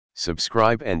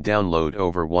Subscribe and download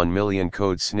over 1 million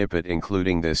code snippet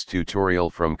including this tutorial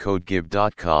from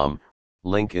codegive.com,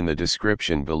 link in the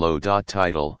description below.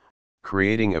 Title: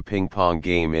 Creating a ping pong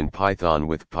game in Python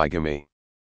with Pygame.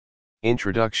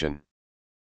 Introduction.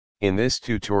 In this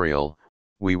tutorial,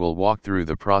 we will walk through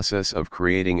the process of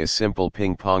creating a simple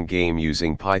ping pong game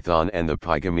using Python and the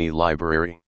Pygame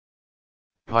library.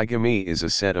 Pygame is a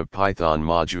set of Python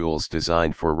modules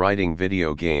designed for writing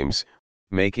video games,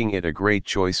 making it a great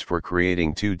choice for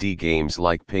creating 2D games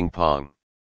like ping pong.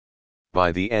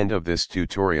 By the end of this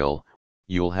tutorial,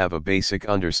 you'll have a basic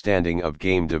understanding of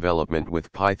game development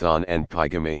with Python and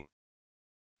Pygame.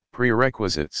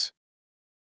 Prerequisites.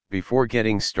 Before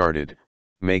getting started,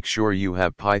 make sure you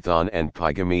have Python and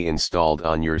Pygame installed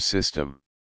on your system.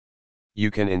 You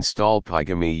can install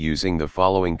Pygame using the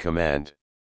following command.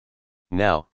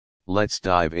 Now, let's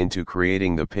dive into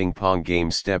creating the ping pong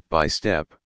game step by step.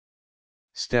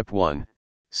 Step 1.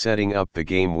 Setting up the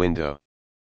game window.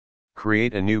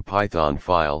 Create a new Python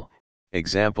file,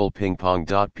 example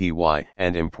pingpong.py,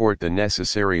 and import the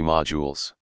necessary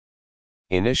modules.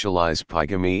 Initialize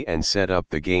Pygame and set up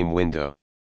the game window.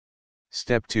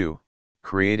 Step 2.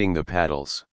 Creating the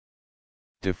paddles.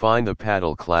 Define the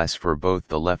paddle class for both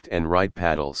the left and right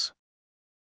paddles.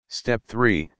 Step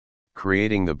 3.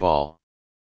 Creating the ball.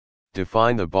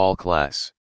 Define the ball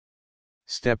class.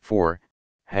 Step 4.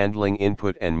 Handling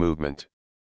input and movement.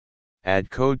 Add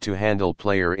code to handle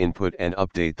player input and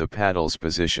update the paddle's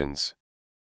positions.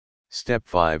 Step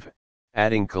 5.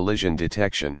 Adding collision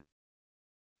detection.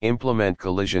 Implement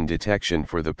collision detection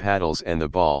for the paddles and the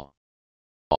ball.